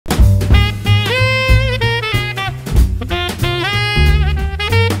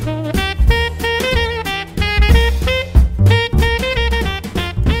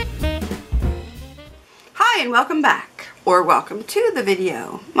Welcome back, or welcome to the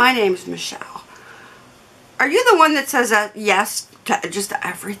video. My name's Michelle. Are you the one that says yes to just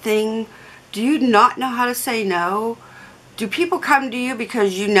everything? Do you not know how to say no? Do people come to you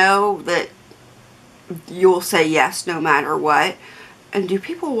because you know that you'll say yes no matter what? And do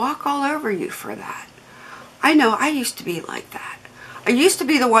people walk all over you for that? I know I used to be like that. I used to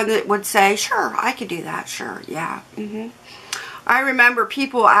be the one that would say, sure, I could do that, sure, yeah. I remember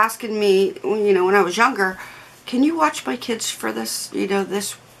people asking me, when I was younger, can you watch my kids for this,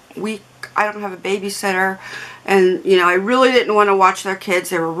 this week? I don't have a babysitter. And, I really didn't want to watch their kids.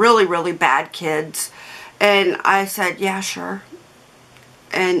 They were really, really bad kids. And I said, yeah, sure.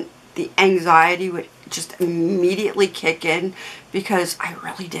 And the anxiety would just immediately kick in because I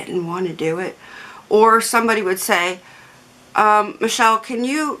really didn't want to do it. Or somebody would say, Michelle, can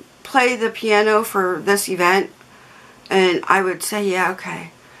you play the piano for this event? And I would say, yeah,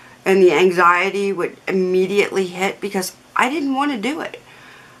 okay. And the anxiety would immediately hit because I didn't want to do it.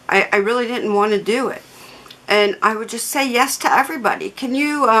 I really didn't want to do it. And I would just say yes to everybody. Can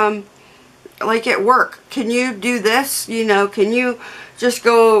you, like at work, can you do this? Can you just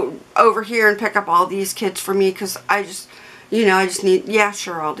go over here and pick up all these kids for me? Because I just need, yeah,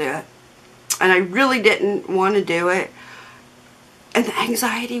 sure, I'll do it. And I really didn't want to do it. And the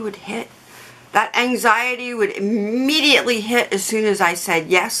anxiety would hit. That anxiety would immediately hit as soon as I said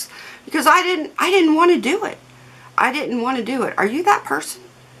yes, because I didn't want to do it. I didn't want to do it. Are you that person?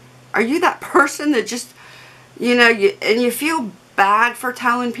 Are you that person that just, and you feel bad for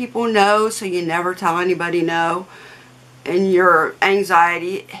telling people no, so you never tell anybody no, and your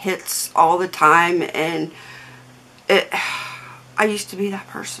anxiety hits all the time, and I used to be that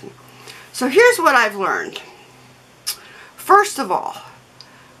person. So here's what I've learned. First of all,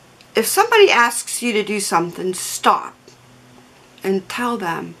 if somebody asks you to do something, stop and tell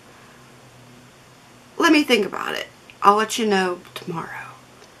them, let me think about it. I'll let you know tomorrow.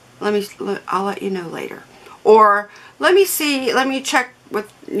 I'll let you know later. Or let me check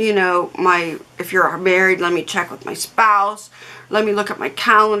with, if you're married, let me check with my spouse. Let me look at my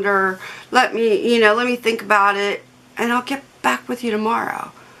calendar. Let me think about it, and I'll get back with you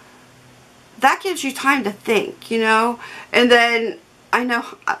tomorrow. That gives you time to think, and then I know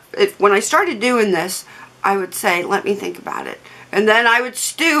when I started doing this, I would say, let me think about it. And then I would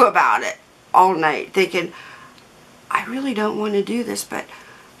stew about it all night thinking, I really don't want to do this, but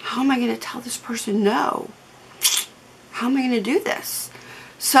how am I going to tell this person no? How am I going to do this?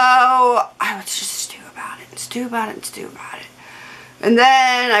 So I would just stew about it, and stew about it, and stew about it. And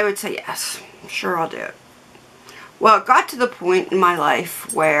then I would say, yes, sure, I'll do it. Well, it got to the point in my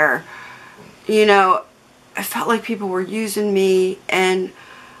life where, I felt like people were using me, and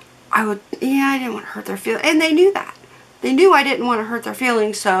I didn't want to hurt their feelings. And they knew that. They knew I didn't want to hurt their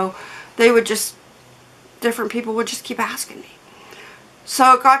feelings, so different people would just keep asking me.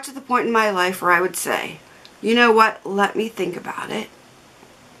 So it got to the point in my life where I would say, you know what, let me think about it.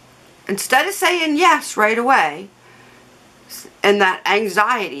 Instead of saying yes right away, and that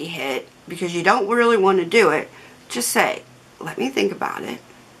anxiety hit, because you don't really want to do it, just say, let me think about it.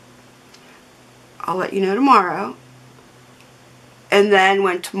 I'll let you know tomorrow. And then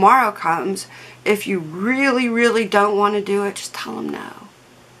when tomorrow comes, if you really, really don't want to do it, just tell them no.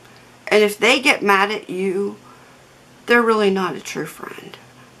 And if they get mad at you, they're really not a true friend.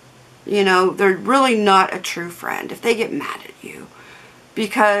 They're really not a true friend if they get mad at you.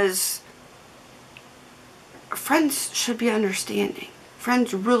 Because friends should be understanding.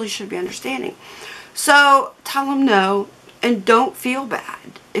 Friends really should be understanding. So tell them no. And don't feel bad.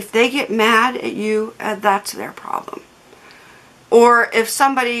 If they get mad at you, that's their problem. Or if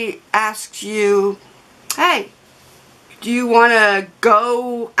somebody asks you, hey, do you want to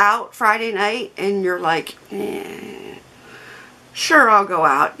go out Friday night? And you're like, sure, I'll go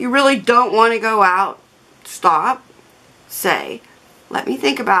out. You really don't want to go out. Stop. Say, let me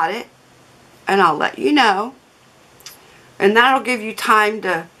think about it, and I'll let you know. And that'll give you time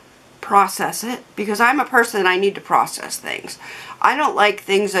to process it, because I'm a person, I need to process things. I don't like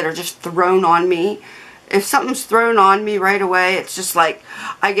things that are just thrown on me. If something's thrown on me right away, it's just like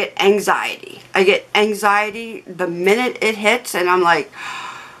I get anxiety. I get anxiety the minute it hits, and I'm like,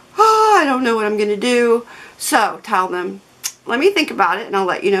 oh, I don't know what I'm going to do. So tell them, let me think about it, and I'll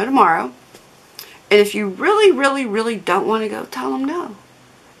let you know tomorrow. And if you really, really, really don't want to go, tell them no.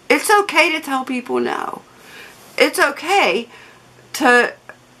 It's okay to tell people no. It's okay to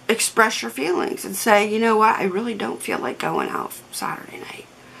express your feelings and say, you know what, I really don't feel like going out Saturday night.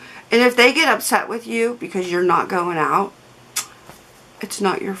 And if they get upset with you because you're not going out, it's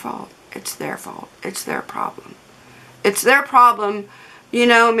not your fault. It's their fault. It's their problem. It's their problem You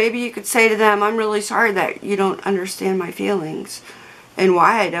know, maybe you could say to them, I'm really sorry that you don't understand my feelings and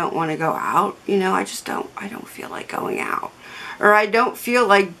why I don't want to go out. You know, I don't feel like going out. Or I don't feel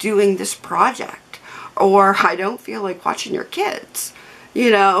like doing this project. Or I don't feel like watching your kids.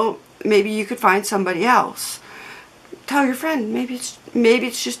 You know, maybe you could find somebody else. Tell your friend, maybe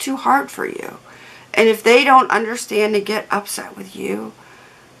it's just too hard for you. And if they don't understand and get upset with you,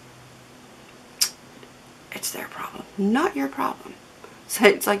 it's their problem, not your problem. So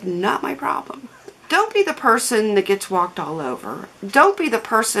it's like, not my problem. Don't be the person that gets walked all over. Don't be the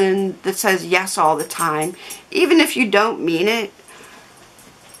person that says yes all the time. Even if you don't mean it,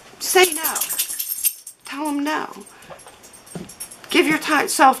 say no. Tell them no. Give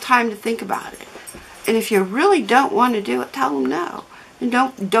yourself time to think about it. And if you really don't want to do it, tell them no. And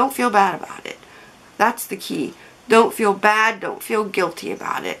don't feel bad about it. That's the key. Don't feel bad. Don't feel guilty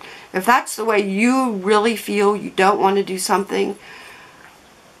about it. If that's the way you really feel, you don't want to do something,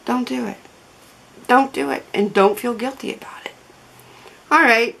 don't do it. Don't do it. And don't feel guilty about it.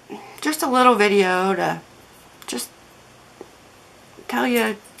 Alright, just a little video to just tell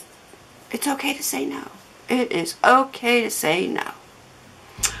you it's okay to say no. It is okay to say no.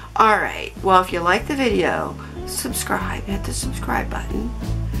 Alright, well, if you like the video, subscribe. Hit the subscribe button.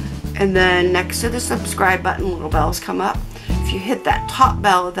 And then next to the subscribe button, little bells come up. If you hit that top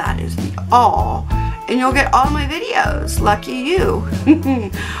bell, that is the all. And you'll get all my videos. Lucky you.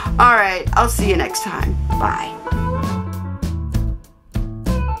 Alright, I'll see you next time. Bye.